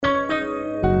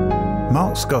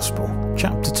Mark's Gospel,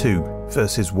 chapter 2,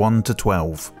 verses 1 to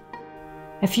 12.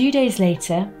 A few days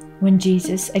later, when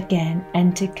Jesus again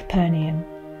entered Capernaum,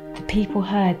 the people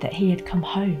heard that he had come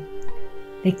home.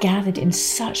 They gathered in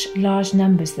such large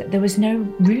numbers that there was no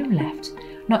room left,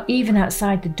 not even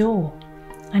outside the door,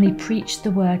 and he preached the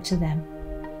word to them.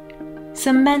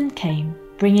 Some men came,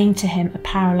 bringing to him a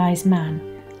paralyzed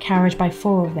man, carried by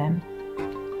 4 of them.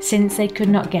 Since they could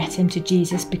not get him to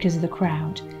Jesus because of the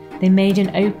crowd, they made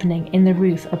an opening in the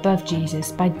roof above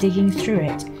Jesus by digging through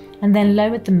it, and then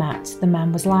lowered the mat the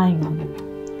man was lying on.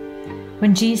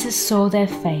 When Jesus saw their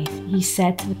faith, he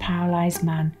said to the paralyzed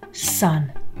man,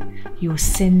 "Son, your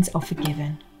sins are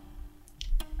forgiven."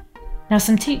 Now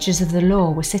some teachers of the law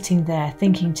were sitting there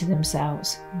thinking to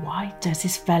themselves, "Why does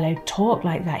this fellow talk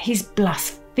like that? He's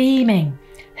blaspheming.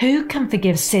 Who can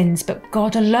forgive sins but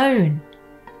God alone?"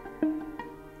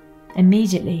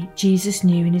 Immediately, Jesus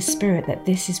knew in his spirit that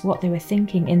this is what they were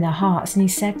thinking in their hearts, and he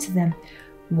said to them,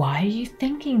 "Why are you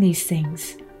thinking these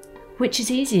things? Which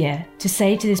is easier, to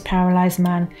say to this paralyzed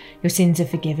man, 'Your sins are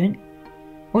forgiven,'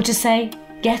 or to say,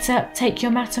 'Get up, take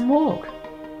your mat and walk'?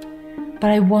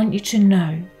 But I want you to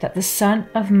know that the Son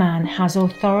of Man has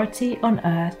authority on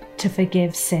earth to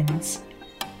forgive sins."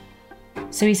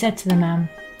 So he said to the man,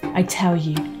 "I tell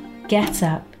you, get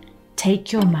up,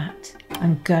 take your mat,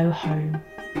 and go home."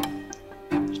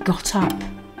 He got up,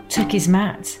 took his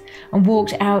mat, and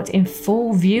walked out in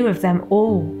full view of them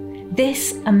all.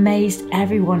 This amazed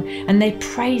everyone, and they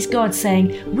praised God,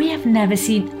 saying, "We have never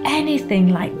seen anything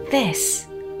like this."